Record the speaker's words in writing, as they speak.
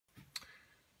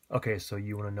Okay, so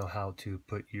you want to know how to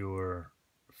put your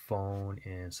phone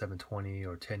in 720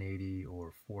 or 1080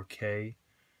 or 4K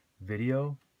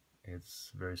video.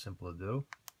 It's very simple to do.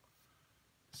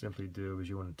 Simply do is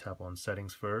you want to tap on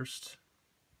settings first.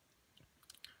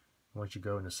 Once you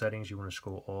go into settings, you want to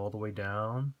scroll all the way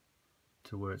down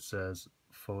to where it says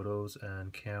photos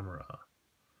and camera.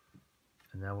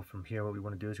 And now from here, what we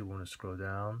want to do is we want to scroll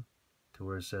down to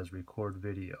where it says record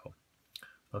video.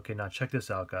 Okay, now check this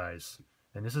out, guys.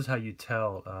 And this is how you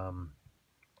tell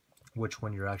which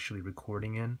one you're actually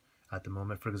recording in at the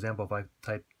moment. For example, if I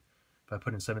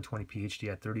put in 720p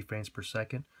HD at 30 frames per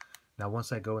second, now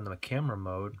once I go into the camera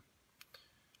mode,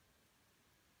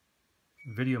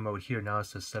 video mode here, now it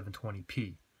says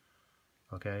 720p.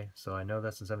 Okay, so I know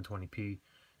that's in 720p.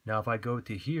 Now if I go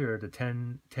to here, the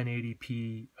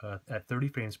 1080p at 30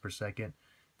 frames per second,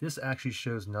 this actually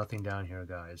shows nothing down here,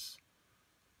 guys.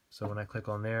 So when I click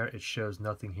on there, it shows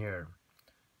nothing here.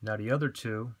 Now the other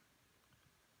two,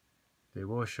 they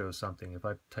will show something. If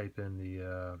I type in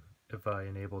the, if I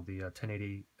enable the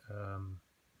 1080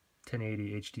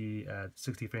 HD at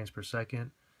 60 frames per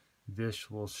second, this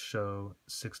will show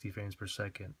 60 frames per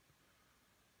second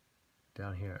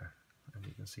down here. And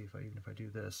you can see if I do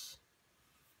this.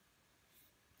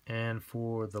 And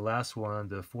for the last one,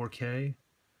 the 4K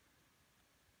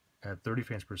at 30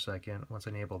 frames per second, once I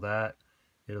enable that,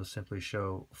 it'll simply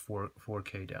show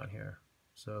 4K down here.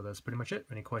 So that's pretty much it.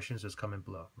 Any questions, just comment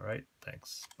below. All right,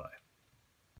 thanks. Bye.